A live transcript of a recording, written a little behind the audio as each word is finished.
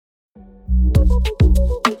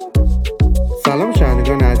سلام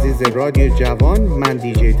شنوندگان عزیز رادیو جوان، من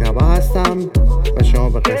دیجی تبا هستم و شما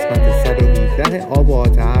به قسمت 117 آب و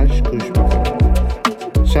آتش گوش میکنید.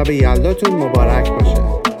 شب یلداتون مبارک باشه.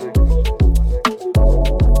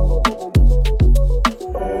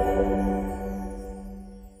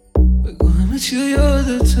 بگو همه چی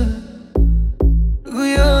یادته، بگو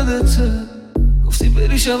یادته، گفتی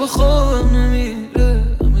بری شب خوابم نمیره،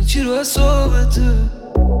 همه چی رو حسابته،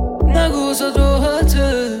 نگو ازت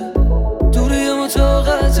راحته، دوری اما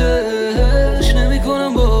طاقتش نمی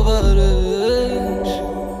کنم باورش.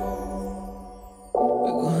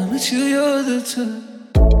 بگو همه چی یادته،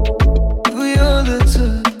 بگو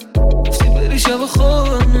یادته، گفتی بری شب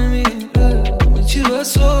خوابم نمیره، همه چی رو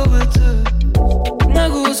حسابته،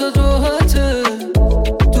 نگو ازت راحته،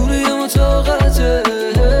 دوری اما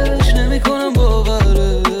طاقتش نمی کنم باورش.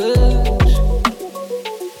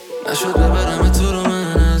 نشد ببرم تو رو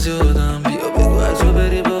من از یادم، بیا بگو از رو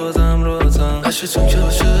بری بازم رازم نشه، چون که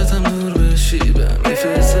عاشقتم دور بشی بهم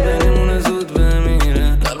میفرسته بینمونه زود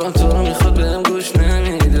بمیره، قلبم تو رو میخواد بهم گوش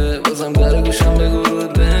نمیده، بازم در گوشم بگو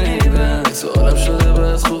رود بمیره، سوالم شده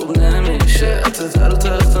باید خوب نمیشه، حتی تر و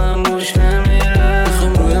تختم گوش نمیره،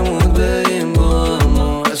 میخوام روی مود بریم با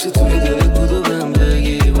اما هرچی توی دلت بود و بهم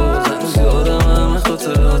بگی، باز هنوز یادم همه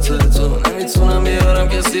خاطرات تو، نمیتونم بیارم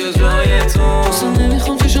کسی و جای تو، اصلا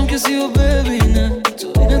نمیخوام چشم کسی رو ببینه،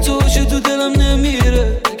 تو اینه تو باشی تو دلم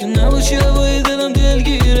نمیره، اگه نباشی هوای دلم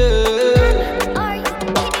دلگیره.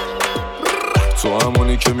 تو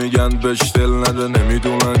همونی که میگن بهش دل نده،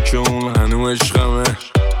 نمیدونن که اون هنو عشقمه،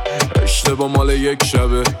 اشتباه مال یک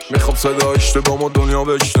شبه، میخوام صدا اشتباه ما دنیا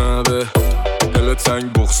بشنوه، دل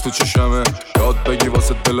تنگ بغض تو چشمه، یاد بگی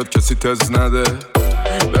واسه دلت کسی تز نده،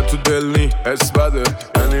 نه تو دل نی حس بده،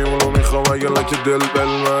 یعنی اونو میخوام اگه لکه دل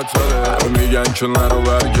بلمت بره، میگن که نرو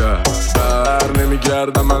برگرد، بر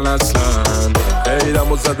نمیگردم من اصلا،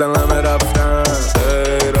 ایدم و زدن همه رفتن،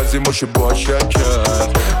 غیر از این باشه باشه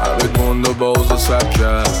کرد، عبید موند و باز و سر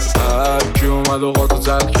کرد، هر کی اومد و قاطو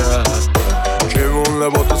زد کرد، کی مون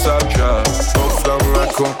لباتو سر کرد، گفتم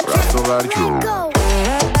نکن رفت و غر کرد.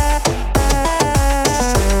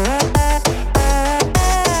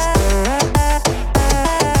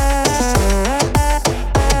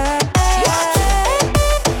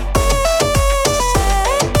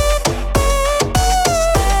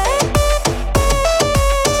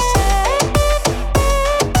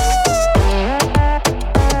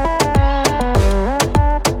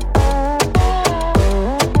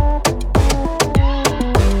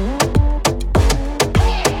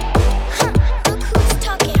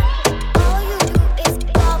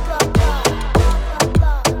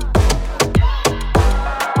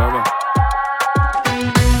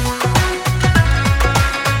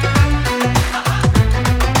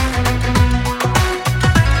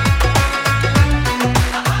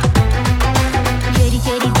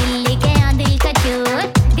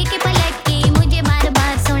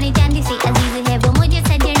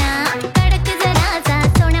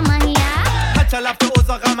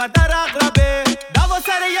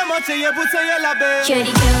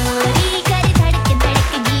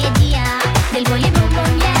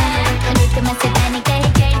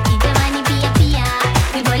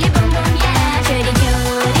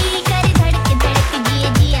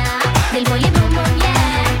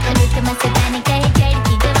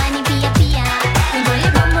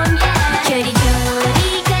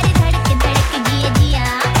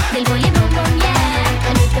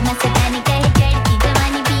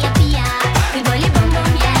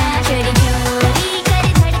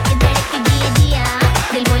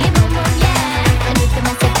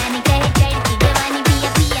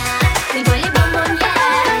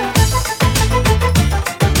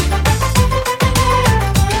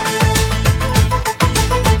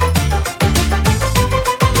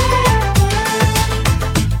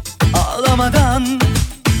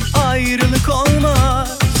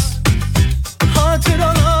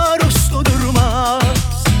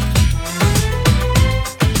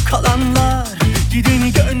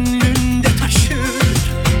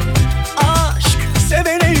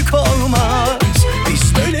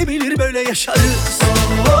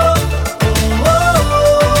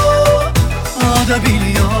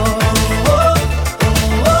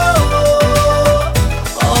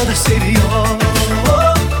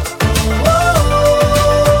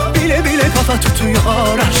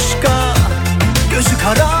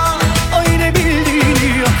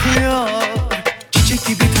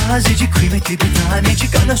 Tazecik kıymetli bir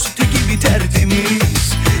tanecik, ana sütü gibi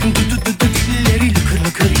tertemiz. Dilleri lıkır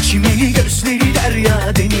lıkır içimi, gözleri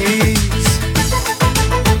derya deniz.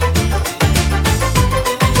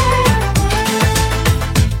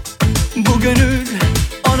 Bu gönül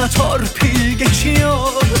torpil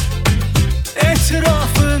geçiyor,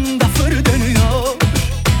 etrafında fır dönüyor.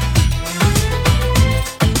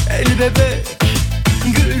 El bebek,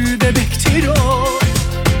 gül bebektir o,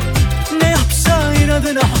 ne yapsa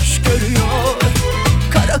inadına hoş görüyor,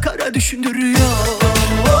 kara kara düşündürüyor.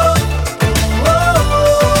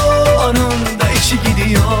 Onun da içi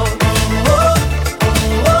gidiyor,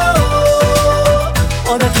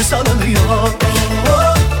 o da tasalanıyor.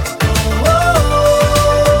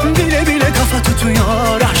 Bile bile kafa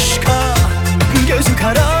tutuyor aşka, gözü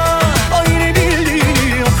kara, o yine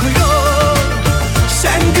bildiğini okuyor.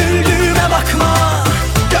 Sen güldüğüme bakma,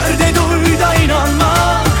 gör de duy da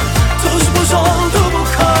inanma. Tuz buz oldu bu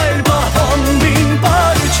kalp, 10.000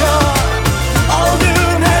 parça.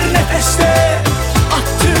 Aldığım her nefeste,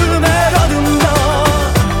 attığım her adımda,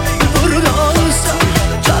 burada olsa,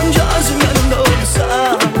 cancağızım yanımda olsa.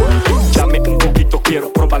 Dame un poquito,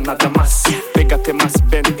 quiero probar nada más. Pégate más,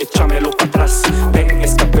 ven, échamelo para atrás. Ven,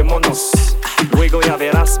 escapémonos, luego ya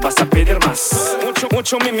verás, vas a pedir más. Mucho,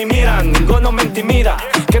 mucho me miran, ninguno me intimida.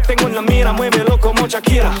 Que tengo en la mira, muévelo como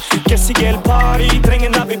Shakira. Que sigue el party, tren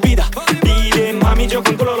en la bebida. Dile, mami, yo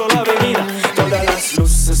controlo la avenida. Todas las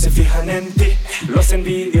luces se fijan en ti, los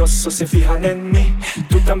envidiosos se fijan en mí.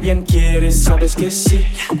 Tú también quieres, sabes que sí.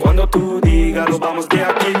 Cuando tú digas, lo vamos de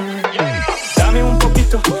aquí. Dame un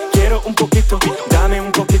poquito, quiero un poquito. Dame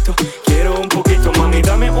un poquito, quiero un poquito. Mami,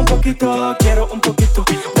 dame un poquito, quiero un poquito.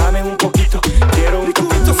 Dame un poquito, quiero un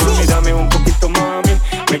poquito. Mami, dame un poquito, mami.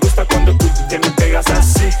 Me gusta cuando tú te me pegas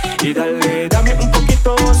así. Y dale, dame un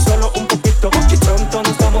poquito, solo un poquito. Y pronto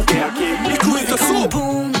nos vamos de aquí.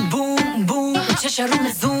 Boom, boom, boom.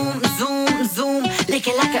 Chicharrones, zoom, zoom, zoom.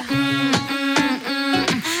 Like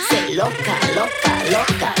Say loca, loca,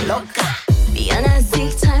 loca, loca. Bir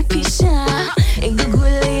nazik tarpişa,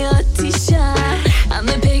 gugule atişa.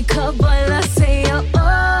 Ame peka bala say oh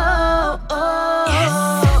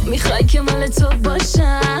oh. میخوای که مال تو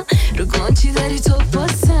باشم، رو گنچی داری تو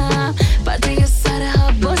باسم، بعد یه سر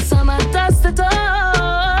حباسم از دست تو.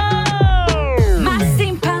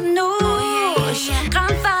 مستیم پنوش،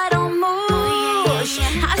 غم فراموش،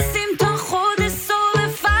 هستیم تا خود صبح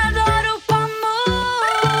فردا رو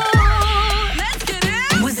پاموش.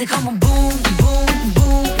 موزیکامون بوم بوم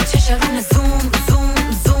بوم، چشارون زوم زوم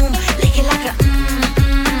زوم. لیکه لکه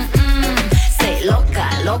say loca,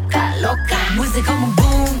 loca, loca. موزیکامون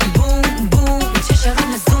بوم بوم بوم،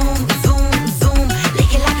 چشارون زوم زوم زوم.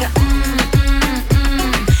 لیکه لکه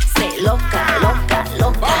say loca, loca,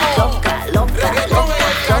 loca, loca, loca, loca,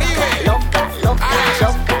 loca, loca,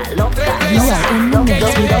 loca, loca. You are in the mix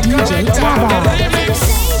with DJ Taba.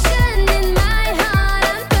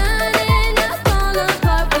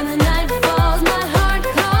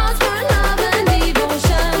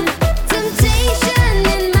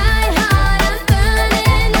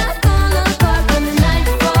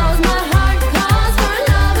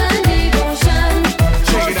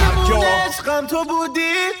 تو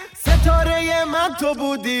بودی، ستاره من تو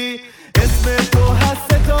بودی، اسم تو هست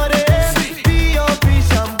ستاره. بیا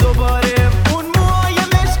پیشم دوباره، اون موهای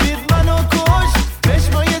مشکیت منو کش،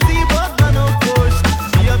 چشمای زیبات منو کش.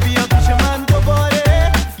 بیا بیا پیش من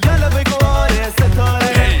دوباره، یالا بگو آره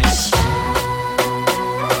ستاره.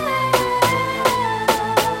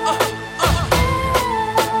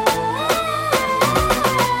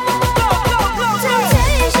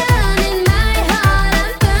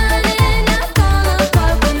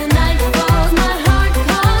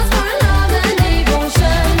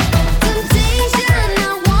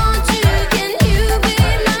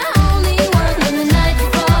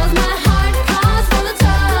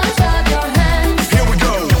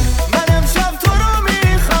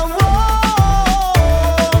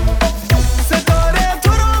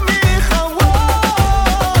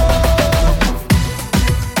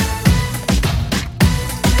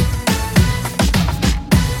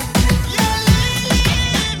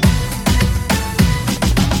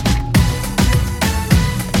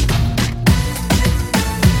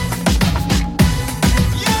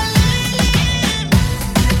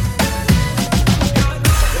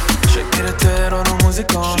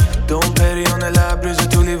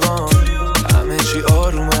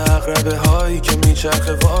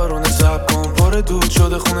 چرخ وارونه سب کن پر دود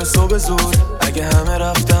شده خونه صبح زود. اگه همه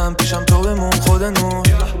رفتم پیشم تو بمون خود نور.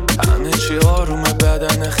 همه چی آرومه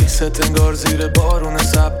بدن خیست انگار زیر بارونه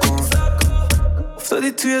سب کن.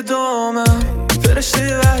 افتادی توی دامم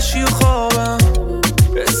فرشته وحشی و خوابم.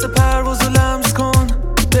 حس پروازو لمس کن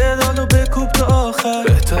پدالو بکوب تا آخر.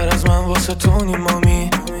 بهتر از من واسه تونی مامی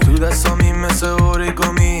تو دستامی مثل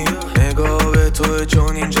اوریگامی. نگاه به تو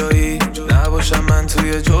چون اینجایی نباشم من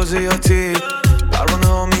توی جزئیاتی. پروانه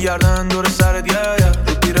ها میگردن دور سرت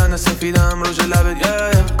رو پیرن بدن سفیدم روژ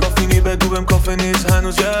لبت کافینی بگو بهم کافه نیست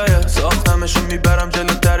هنوز ساختمشو میبرم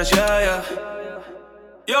جلو درش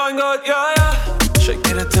یا انگار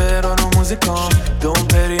شکل تهران و موزیکام دون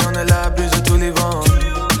پریون لبریز تو لیوان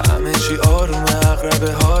همه چی آرومه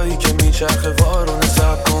اقربه هایی که میچرخه وارونه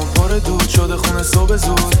سب کن پر دود شده خونه صبح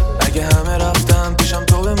زود اگه همه رفتن پیشم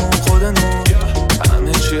تو بمون خودمون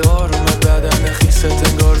همه چی آرومه بدن خیست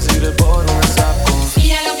انگار زیر بارونه سب کن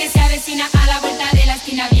Mira lo que se avecina a la vuelta de la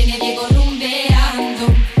esquina viene Diego rumbeando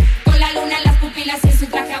con la luna en las pupilas y en su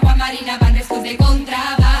traje agua marina van restos de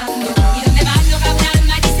contrabando y donde van no cabe un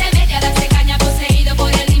alma ni se mete a darse caña poseído por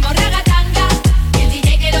el ritmo ragatanga y el DJ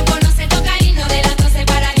que lo conoce toca el himno de las 12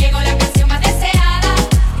 para Diego la canción más deseada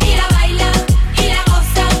y la baila y la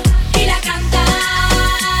goza y la canta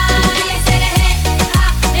y ese deje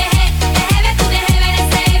ve tu deje ver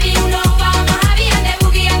ese vi uno vamos a bien de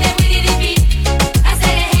boogie and de widdy dippy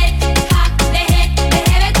hacer deje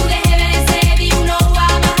ve tu deje ver ese vi uno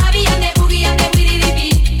vamos a bien de boogie and de widdy dippy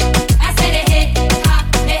hacer deje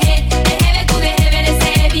ve tu deje ver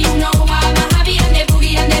ese vi uno vamos a bien de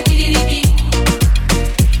boogie and de widdy dippy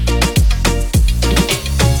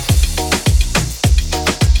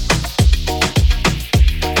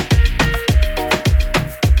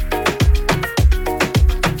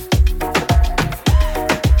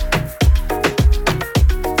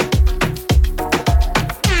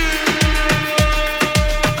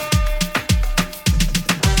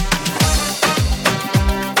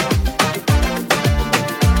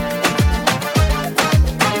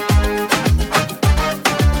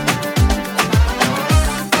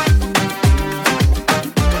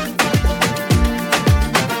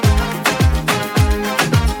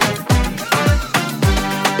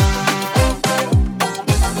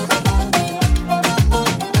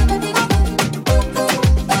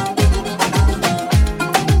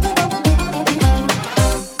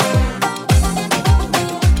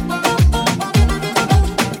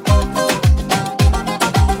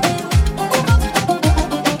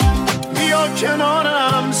بیا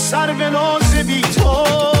کنارم سر به ناز بی تو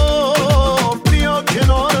بیا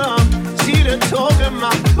کنارم زیر طاق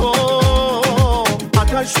مهتاب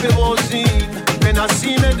آتش ببازیم به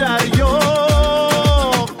نسیم دریا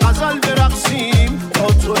غزل برقصیم تا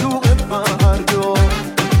طلوع فردا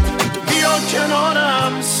بیا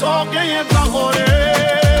کنارم ساقه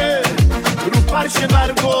بهاره رو فرش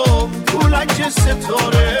برگم پولک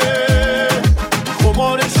ستاره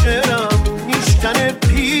خمار شعرم میشکنه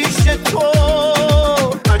پیش تو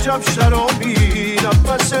عجب شرابی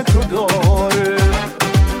نفس تو داره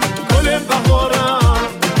گل بهارم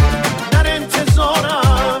در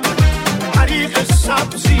انتظارم حریق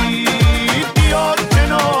سبزی بیار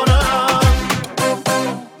کنارم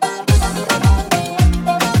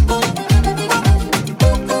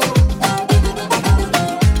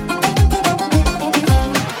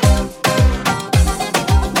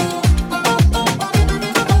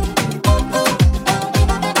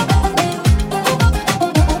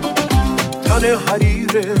تن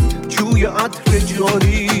حریرت جوی عطر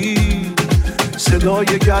جاری صدای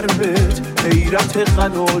گرمت حیرت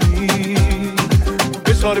قناری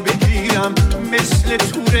بذار بگیرم مثل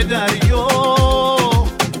تور دریا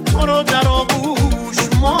تو رو در آغوش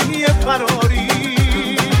ماهی فراری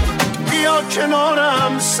بیا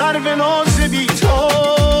کنارم سر به ناز بی تو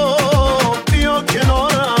بیا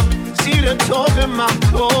کنارم زیر طاق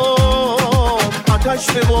مهتاب آتش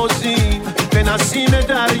ببازیم به نسیم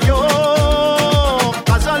دریا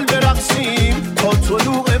غزل برقصیم تا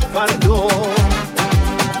طلوع فردا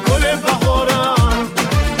گل بهارم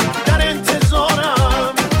در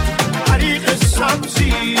انتظارم حریق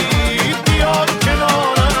سبزی بیاد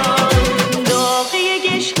کنارم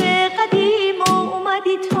داغی عشق قدیم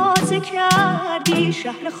اومدی تازه کردی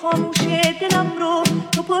شهر خاموش دلم رو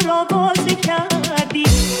تو پرآواز کردی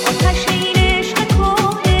آتش این عشق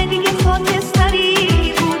کهنه دیگه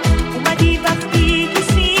خاکستری بود اومدی وقتی تو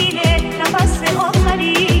سینه نفس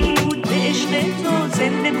آخری بود به عشق تو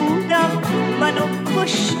زنده بودم منو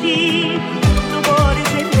کشتی دوباره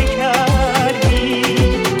زنده کردی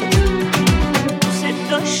دوست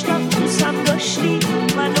داشتم دوستم داشتی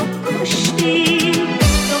منو کشتی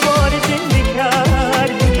دوباره زنده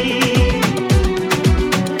کردی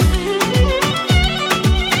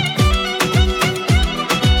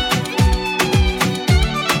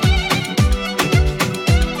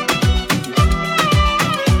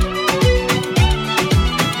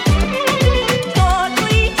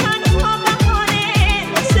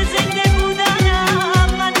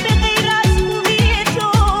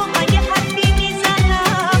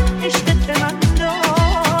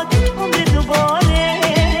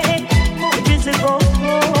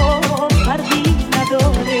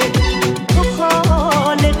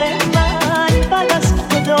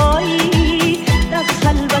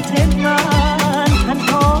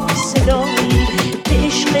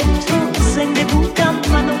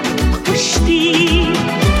کشتی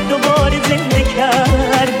دوباره زنده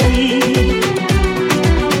کردی.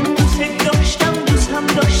 دوست داشتم دوست هم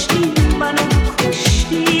داشتی منو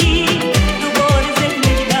کشتی دوباره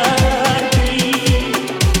زنده کردی.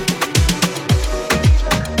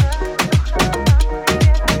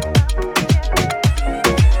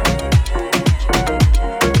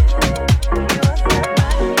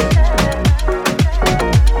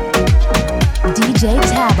 DJ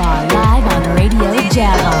Taba live on Radio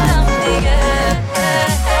Javan.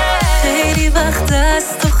 خیلی وقت از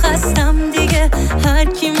تو خستم دیگه، هر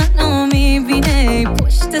کی منو میبینه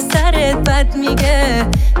پشت سرت بد میگه.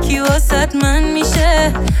 کی واسط من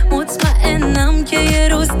میشه؟ مطمئنم که یه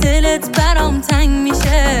روز دلت برام تنگ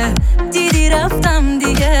میشه. دیدی رفتم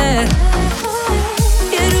دیگه.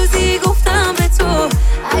 یه روزی گفتم به تو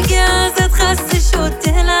اگه ازت خسته شد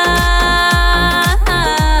دلم،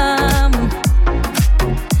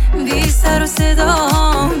 بی سر و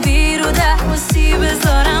صدام بی رو ده موسی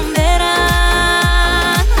بذارم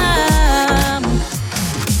برم.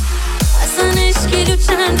 اصلا اشکیلو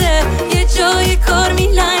چنده یه جای کار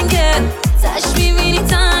میلنگه، تش میبینی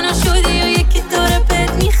تنها شدی و یکی داره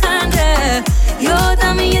بهت میخنده.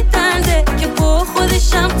 یادم یه درده که با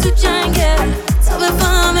خودشم تو جنگه، تا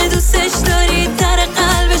بفهمه دوستش داری در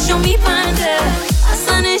قلبشو میبنده.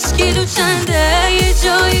 اصلا اشکیلو چنده یه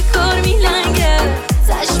جای کار میلنگه،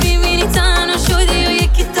 تش میبینی تنها شدی و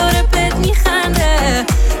یکی داره بهت میخنده.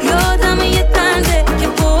 یادم یه درده که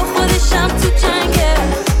با خودشم تو جنگه،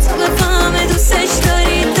 تا بفهمه دوستش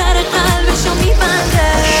داری در قلبشو میبنده.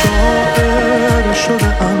 شاعر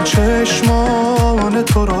شدم چشمان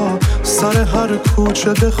تو را سر هر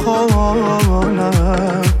کوچه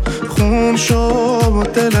بخوانم. خون شد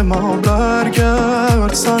دل ما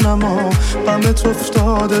برگرد صنما، غمت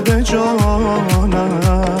افتاده به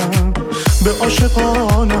جانم. به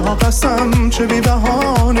عاشقانه ها قسم چه بی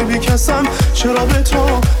بهانه بی کسم، چرا به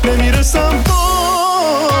تو نمیرسم؟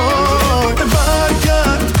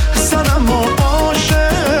 برگرد صنما،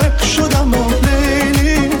 عاشق شدم و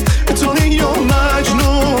لیلی توی یا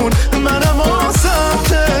مجنون منم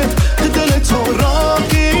آسفته دل تو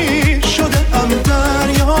راهی شده ام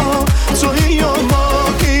دریا توی یا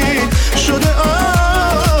ماهی شده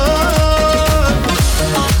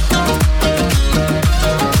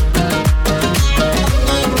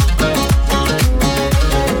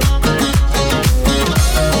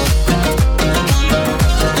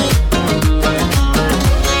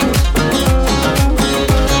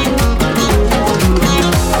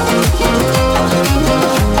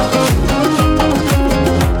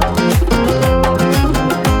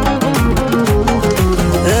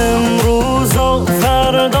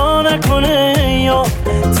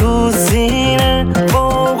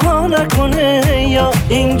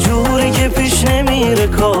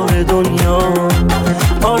کار دنیا.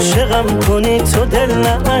 عاشقم کنی تو دل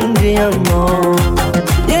نبندی، اما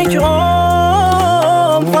یک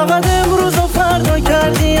عمر فقط امروز و فردا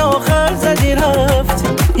کردی آخر زدی رفت.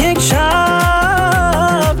 یک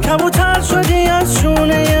شب کبوتر شدی از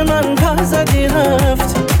شونه من پر زدی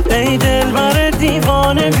رفت. ای دل بر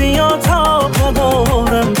دیوانه بیا تاب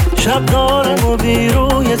ندارم، شب دارم و بی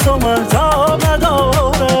روی تو مهتاب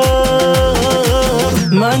ندارم.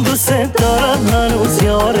 من دوست دارم هنوز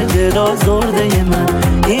یار دل آزرده من،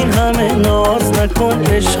 این همه ناز نکن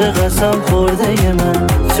عشق قسم خورده من.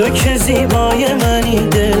 تو که زیبای منی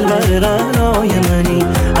دل بر رعنای منی،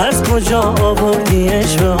 از کجا آوردی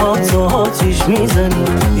عشق ها تو آتیش میزنی.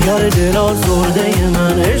 یار دل آزرده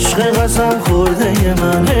من، عشق قسم خورده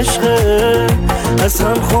من، عشق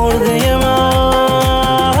قسم خورده من.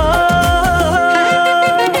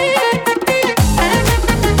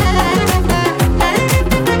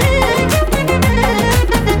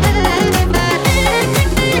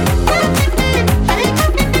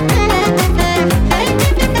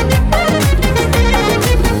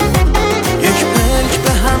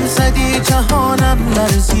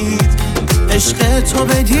 عشق تو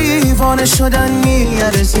به دیوانه شدن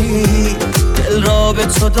میارزید، دل را به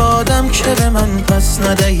تو دادم که به من پس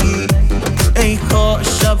ندهی. ای کاش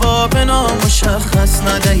جواب نامشخص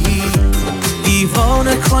ندهی،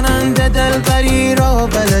 دیوانه کننده دلبری را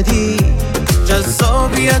بلدی،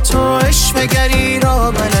 جذابیت و عشقگری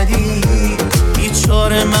را بلدی.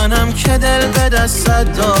 بیچاره منم که دل به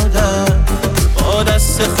دستت دادم، با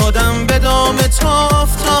دست خودم به دام تو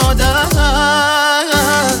افتادم.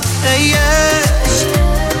 ای عشق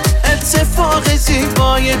اتفاق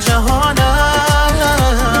زیبای جهانم،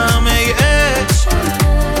 ای عشق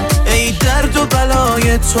ای درد و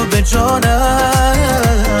بلای تو به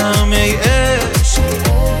جانم. ای عشق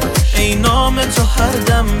ای نام تو هر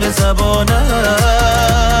دم به زبانم.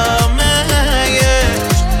 ای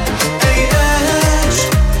عشق ای عشق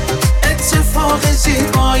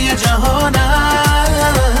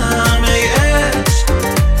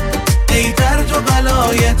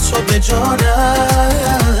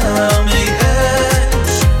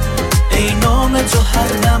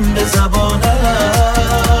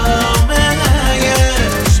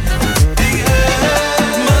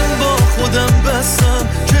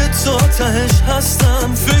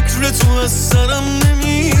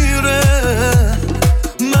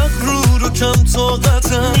کم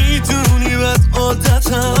طاقتم، میدونی بد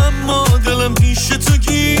عادتم، اما دلم پیش تو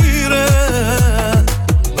گیره،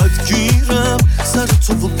 بدگیرم سر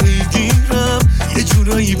تو و پیگیرم، یه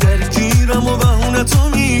جورایی برگیرم و بهونه تو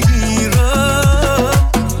میگیرم.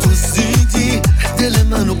 دزدیدی دل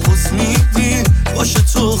منو پس میدی، باشه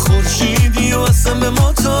تو خورشیدی و اصلا به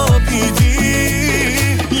ما تابیدی.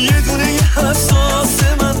 یه دونه یه حساس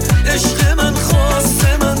من، عشق من، خواست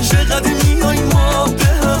من، چقدر میای ما به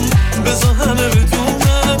هم، بذار همه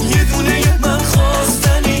بدونم. یه دونه یه من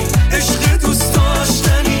خواستنی، عشق دوست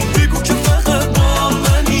داشتنی، بگو که فقط با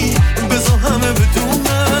منی، بذار همه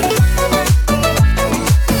بدونم.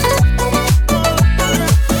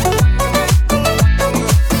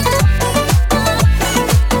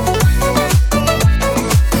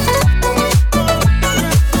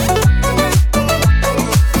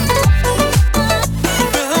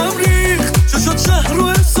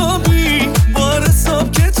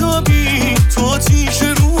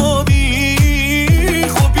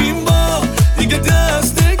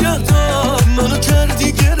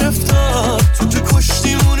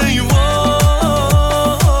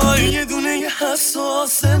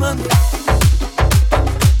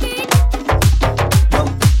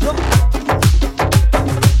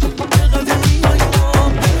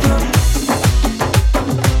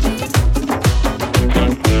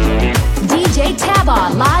 Taba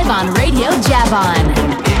live on Radio Javan.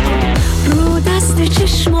 رو دست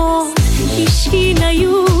چشما هیچکی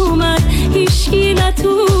نیومد، هیچکی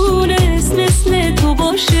نتونست مثل تو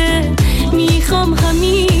باشه. میخوام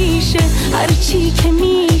همیشه هرچی که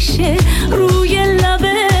میشه روی لب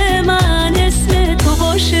من اسم تو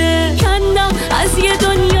باشه. کندم از یه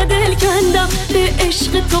دنیا دل کندم، به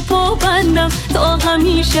عشق تو پابندم، تا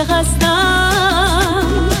همیشه هستم.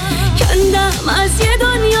 کندم از یه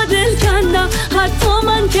دنیا دل کندم، حتی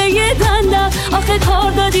من که یه دندم آخه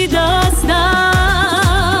کار دادی دستم.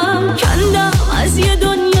 کندم از یه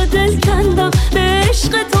دنیا دل کندم، به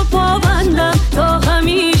عشق تو پابندم، تا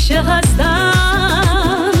همیشه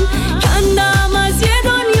هستم. کندم از یه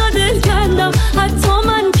دنیا دل کندم، حتی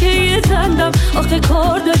من که یه دندم آخه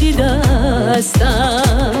کار دادی دستم.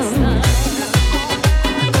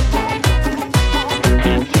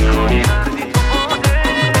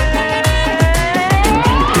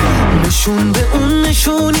 نشون به اون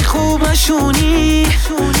نشونی خوبشونی،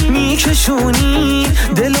 میکشونی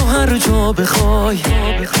دلو هر جا بخوای.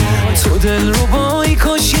 تو دل رو بای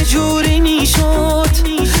کاش یه جوری میشد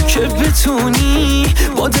که بتونی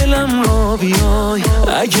با دلم را بیای.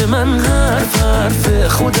 اگه من حرف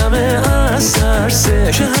خودمه از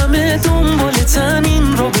ترسه که همه دنبالتن،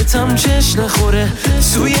 این رابطم چش نخوره.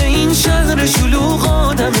 توی این شهر شلوغ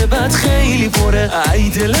آدم بد خیلی پره. ای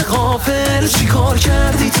دل غافل چی کار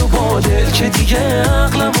کردی تو با دل که دیگه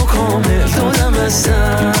عقلم و کامل دادم از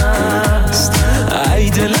دست. ای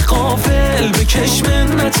دل غافل بکش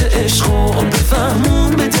منت عشق و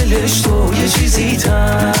بفهمون به دلش تو یه چیزی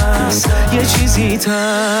تست، یه چیزی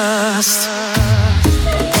تست.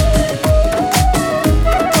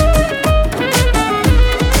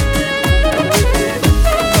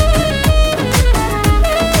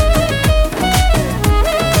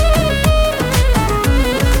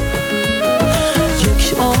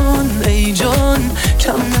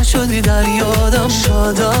 کم نشدی در یادم،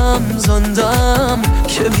 شادم زندم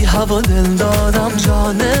که بی هوا دل دادم.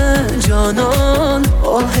 جانه جانان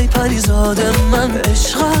آهی پریزاد من،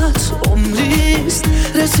 عشقت عمریست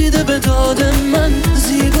رسیده به داد من.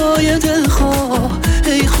 زیبای دلخواه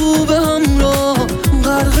ای خوب همراه،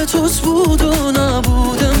 غرق توست بود و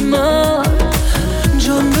نبود من.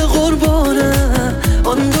 جان به قربانه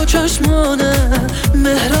آن دو چشمانه،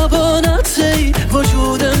 مهربانت ای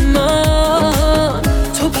وجود من.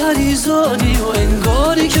 تو پریزادی و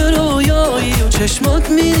انگاری که رویایی، و چشمات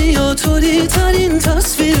میری و طوری ترین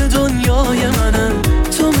تصویر دنیای منه.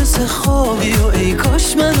 تو مثل خوابی و ای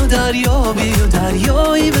کاش منو دریابی و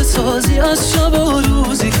دریایی بسازی از شب و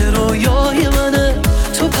روزی که رویای منه.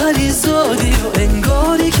 تو پریزادی و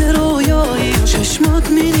انگاری که رویایی، و چشمات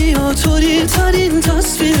میری و طوری ترین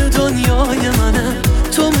تصویر دنیای منه.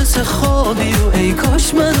 تو مثل خوابی و ای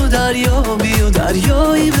کاش منو دریابی و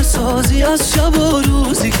دریایی بسازی از شب و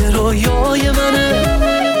روزی که رویای منه.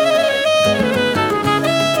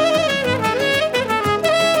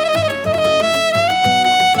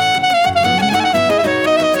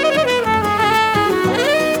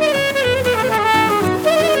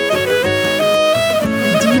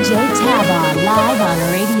 DJ Taba live on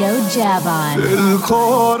Radio Javan.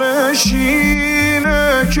 دلکارش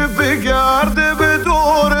اینه که بگرده به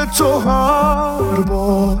دور تو هر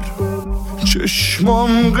بار،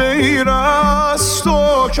 چشمام غیر از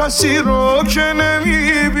تو کسی رو که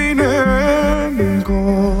نمیبینه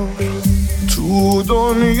نگار تو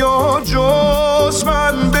دنیا جز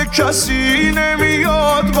من به کسی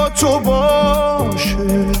نمیاد با تو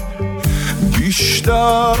باشه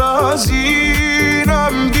بیشتر از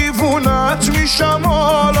اینم دیوونت میشم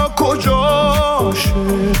حالا کجاشه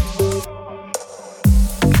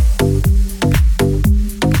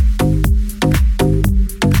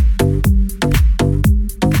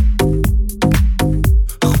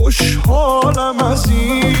خوشحالم از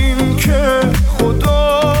این که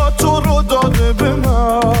خدا تو رو داده به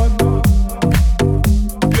من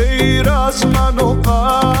غیر از من و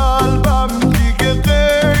قلبم دیگه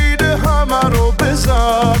قید همه رو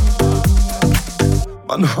بزن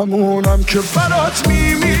من همونم که برات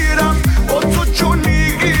میمیرم با تو جون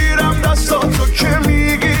میگیرم دستاتو که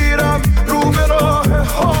میگیرم رو به راه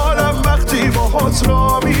حالم وقتی باهات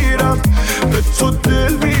را میرم به تو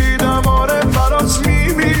دل میدم آره برات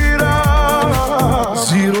میمیرم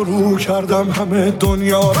زیر و رو کردم همه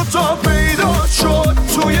دنیا رو تا پیدا شد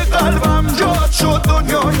توی قلبم جات شد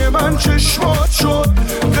دنیای من چشمات شد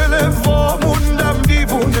دل واموندم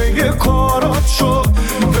دیوونه ی کارات شد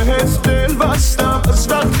بهت دل بستم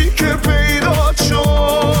از وقتی که پیدا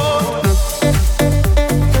شد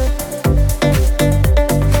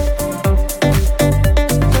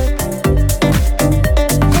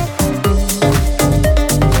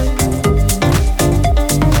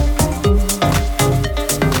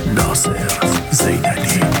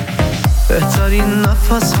بهترین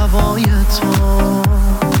نفس هوای تو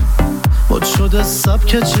مد شده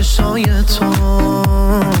سبک چشای تو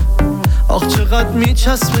آخ چقدر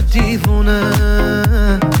میچسب دیوونه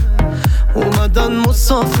اومدن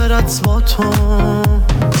مسافرت با تو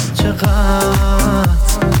چقدر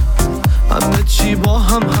همه چی با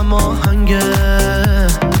هم هماهنگه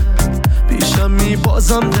پیشم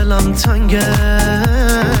میبازم دلم تنگه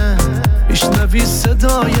میشنوی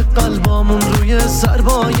صدای قلبامون روی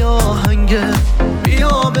ضربای آهنگه بیا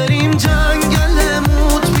بریم جنگل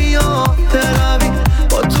موت بیا بروی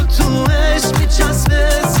با تو عشق میچسبه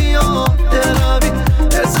زیاد بروی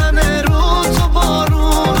بزنه رو تو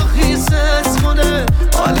بارون خیست کنه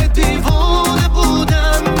حال دیوانه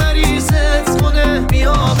بودن مریضت کنه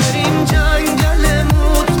بیا بریم جنگل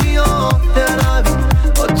موت بیا بروی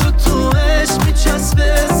با تو عشق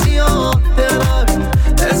میچسبه زیاد بروی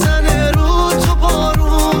بزنه رو تو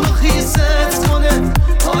بارون خیست کنه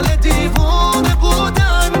حال دیوانه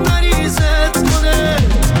بودن مریضت کنه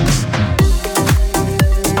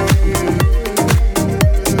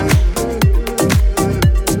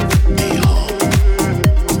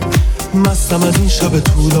مستم از این شب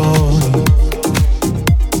طولانی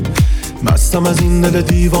مستم از این دل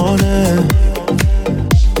دیوانه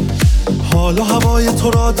حالا هوای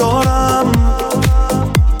تو را دارم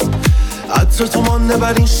عطر تو مانده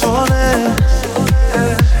بر این شانه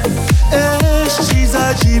عشق چیز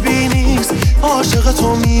عجیبی نیست عاشق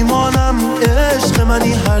تو میمانم عشق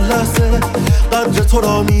منی هر لحظه قدر تو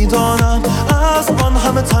را میدانم از آن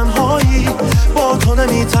همه تنهایی با تو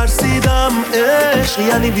نمیترسیدم عشق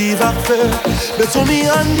یعنی بیوقفه به تو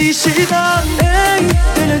میاندیشیدم ای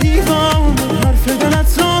دل دیوان حرف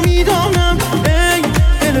دلت را میدانم ای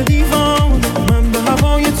دل دیوان من به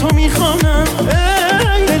هوای تو میخوانم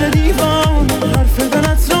ای دل دیوان حرف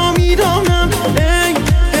دلت را میدانم ای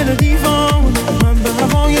دل دیوان من به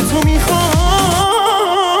هوای تو میخوانم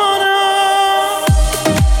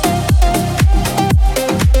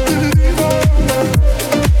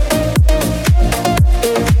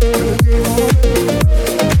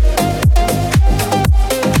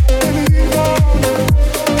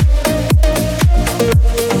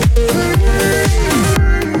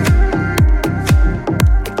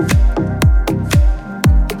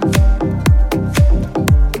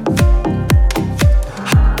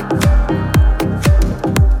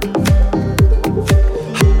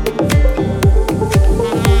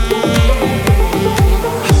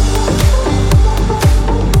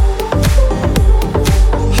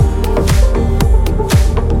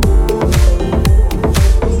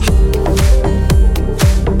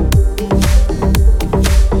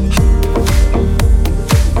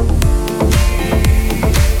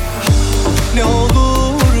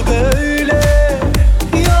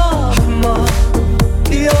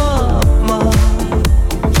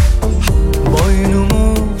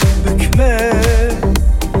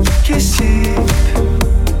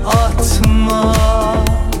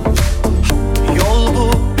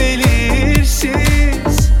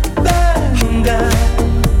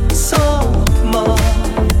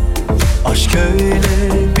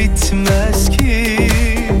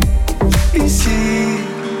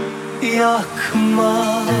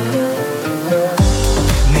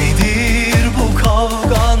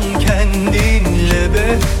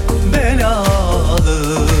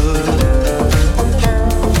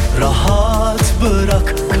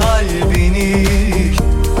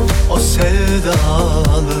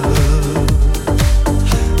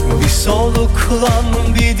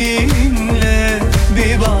dinle,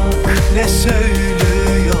 bir bak ne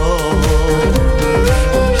söylüyor.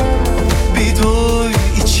 Bir duy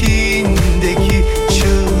içindeki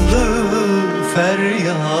çığlık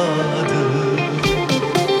feryadı.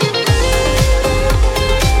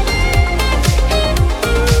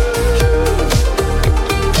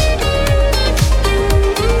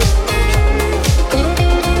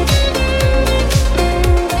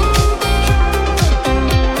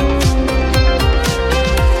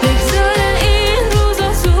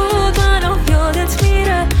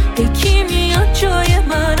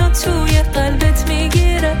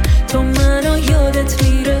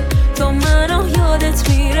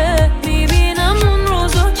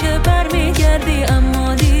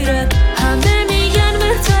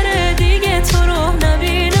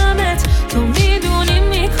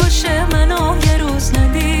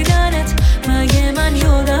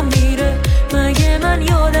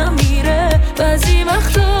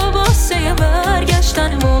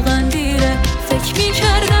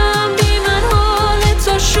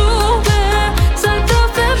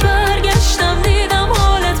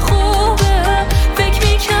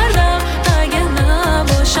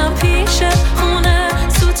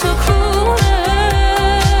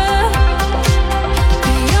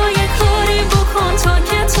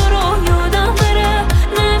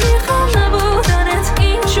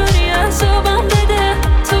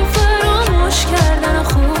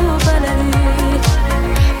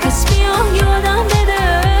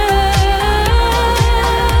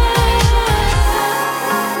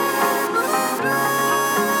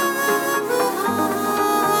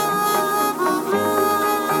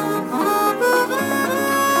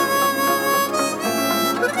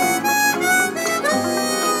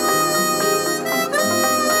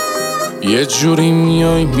 یه جوری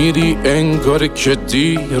میای میری انگار که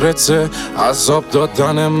دیرته، عذاب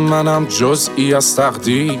دادن منم جزئی از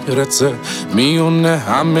تقدیرته. میونه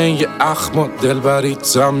همه ی اخم و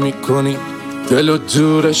دلبریتم میکنی، دلو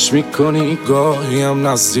دورش میکنی، گاهی هم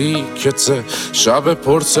نزدیکته. شب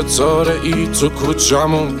پر ستاره ای تو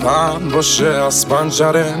کوچمون پهن باشه، از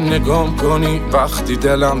پنجره نگام کنی وقتی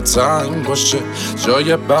دلم تنگ باشه.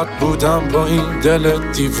 جای بد بودم با این دل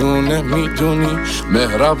دیوونه، میدونی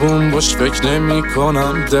مهربون باش، فکر نمی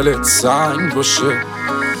کنم دلت سنگ باشه.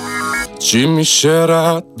 چی میشه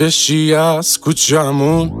رد بشی از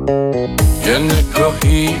کوچمون، یه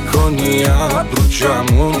نگاهی کنی ابرو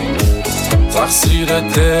کمون. تقصیر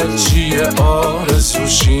دل چیه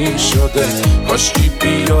آرزوشی شده، کاشکی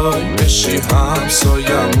بیای بشی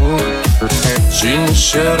همسایمون. چی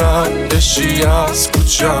میشه رد بشی از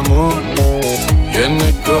کوچمون، یه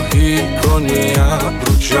نگاهی کنی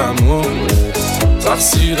ابرو کمون.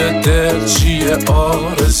 تقصیر دل چیه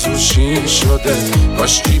آرزوشی شده،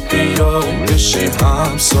 کاشکی بیای بشی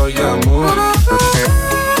همسایمون.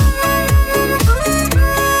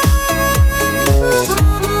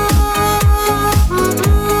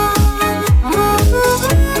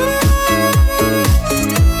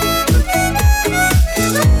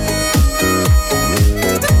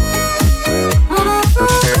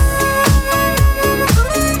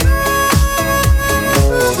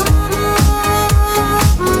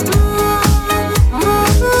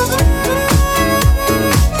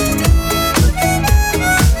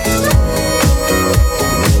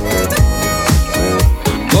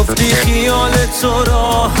 تو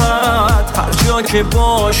راحت هر جا که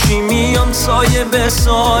باشی میام سایه به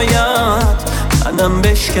سایت، منم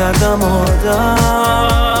بش کردم عادت.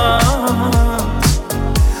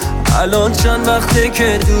 الان چند وقته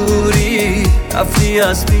که دوری، رفتی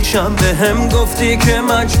از پیشم به هم گفتی که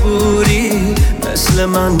مجبوری، مثل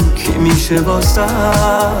من کی میشه واسه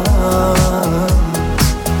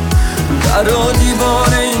در و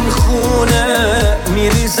دیوار این خونه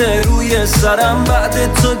میریزه روی سرم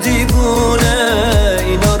بعد تو دیوونه،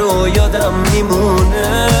 اینا رو یادم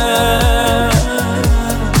میمونه.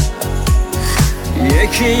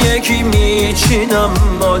 یکی یکی میچینم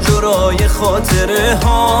ماجرای خاطره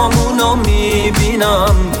هامونو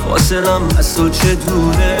میبینم، فاصلم از تو چه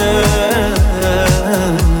دوره،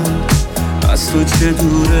 از تو چه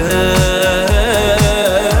دوره.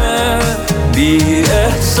 بی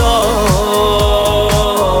احساس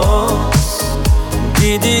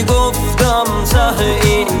دیدی گفتم ته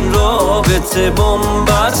این رابطه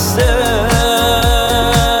بنبسته،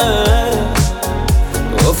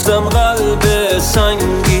 گفتم قلب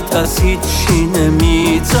سنگیت از هیچی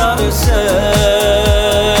نمیترسه.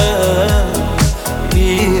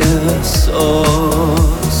 بی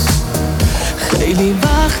احساس خیلی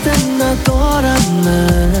وقت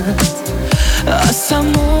ندارمت، اصلا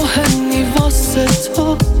مهمی واسه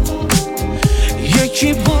تو.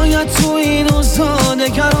 یکی باید تو این اوضاع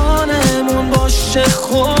نگران پیش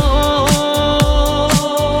خود.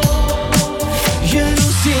 یه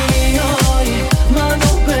روزی میای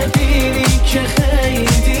منو ببینی که خیلی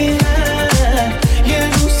دیره، یه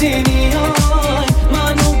روزی میای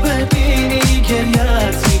منو ببینی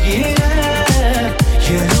گریت میگیره،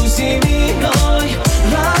 یه روزی میای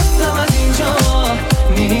رفتم از اینجا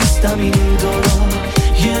نیستم این دورا،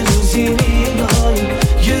 یه روزی میای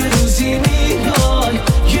یه روزی میای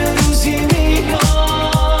یه روزی میای.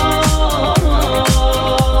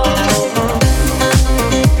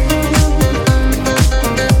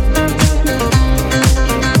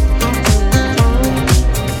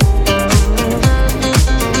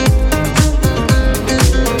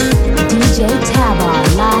 DJ Taba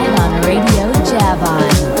live on Radio Javon.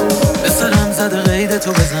 بسرم زده قید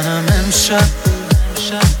تو بزنم امشب،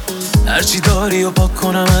 هرچی داری و پاک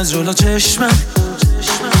کنم از جلو چشمم،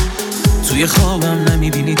 توی خوابم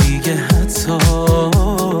نمیبینی دیگه حتی،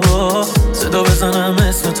 صدا بزنم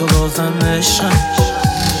اسم تو بازم عشقم،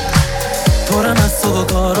 پرم از تو و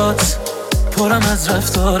کارات، پرم از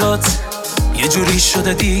رفتارات، یه جوری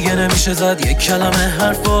شده دیگه نمیشه زد یک کلمه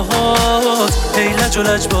حرفات، ای لج و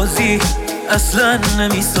لج بازی اصلا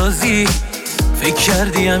نمیسازی، فکر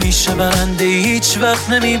کردی همیشه برنده هیچ وقت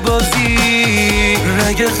نمیبازی،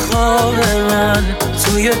 رگ خواب من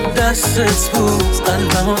توی دستت بود،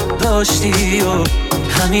 قلبمو داشتی و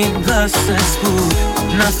همین بستت بود،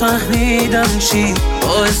 نفهمیدم چی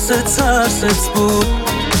باعث ترست بود،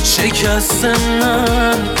 شکست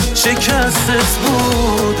من شکستت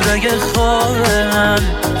بود، رگ خواب من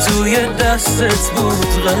توی دستت بود،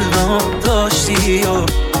 قلبمو داشتی و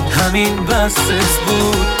همین بستت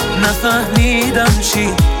بود، نفهمیدم چی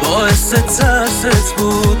باعث ترست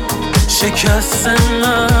بود، شکست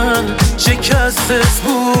من شکستت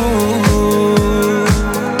بود.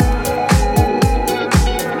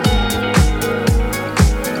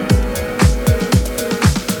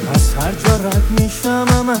 از هر جا رد میشم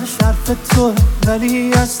همش حرف تو،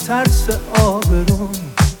 ولی از ترس آبروم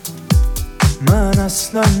من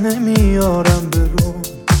اصلا نمیارم برون،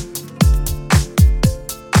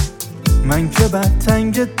 من که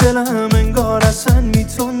بدتنگ دلم انگار اصلا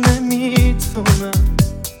نمیتونم،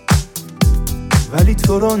 ولی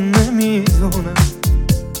تو رو نمیدونم،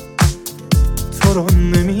 تو رو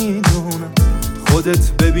نمیدونم،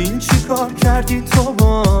 خودت ببین چی کار کردی تو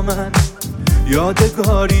با من،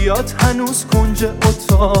 یادگاریات هنوز کنج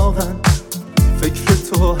اتاقن، فکر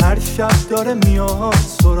تو هر شب داره میاد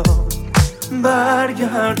سراغ،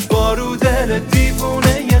 برگرد بارو دل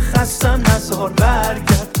دیوونه ی خستم نزار،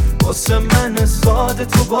 برگرد واسه من ساده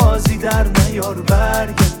تو بازی در نیار،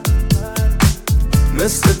 برگرد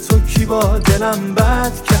مثل تو کی با دلم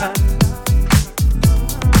بد کرد،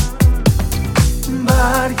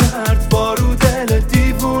 برگرد بارو دل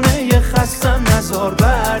دیوونه ی خستم نزار،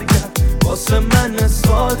 برگرد واسه من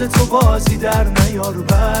ساده تو بازی در نیار،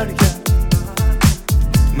 برگرد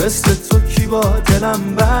مثل تو کی با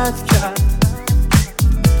دلم بد کرد.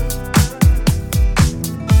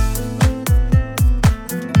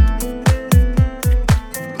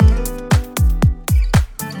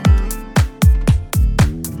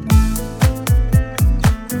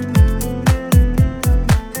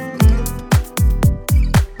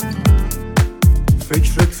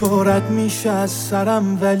 فکر تو رد میشه از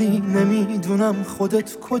سرم، ولی نمیدونم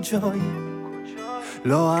خودت کجایی،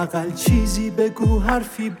 لااقل چیزی بگو،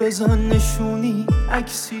 حرفی بزن، نشونی،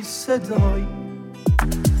 عکسی، صدایی،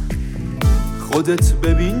 خودت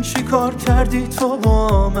ببین چی کار کردی تو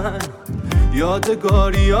با من،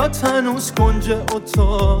 یادگاریات هنوز کنج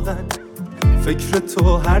اتاقن، فکر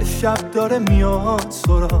تو هر شب داره میاد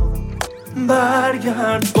سراغ،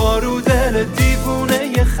 برگرد بارو دل دیوونه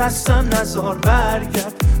ی خستم نزار،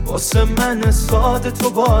 برگرد واسه من ساده تو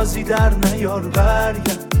بازی در نیار،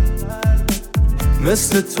 برگرد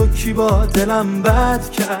مثل تو کی با دلم بد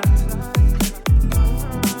کرد،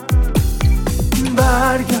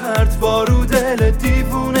 برگرد بارو دل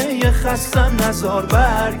دیوونه ی خستم نزار،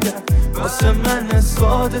 برگرد واسه من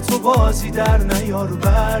ساده تو بازی در نیار،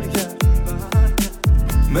 برگرد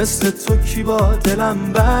مثل تو کی با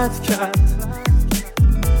دلم بد کرد.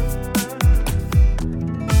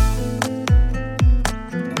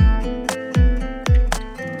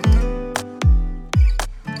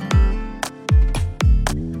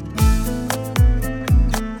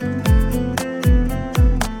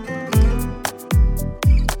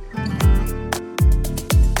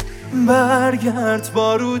 برگرد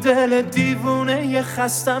بارو دل دیوونه ی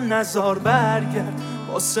خستم نزار، برگرد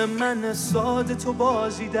واسه من ساده تو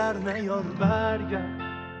بازی در نیار، برگرد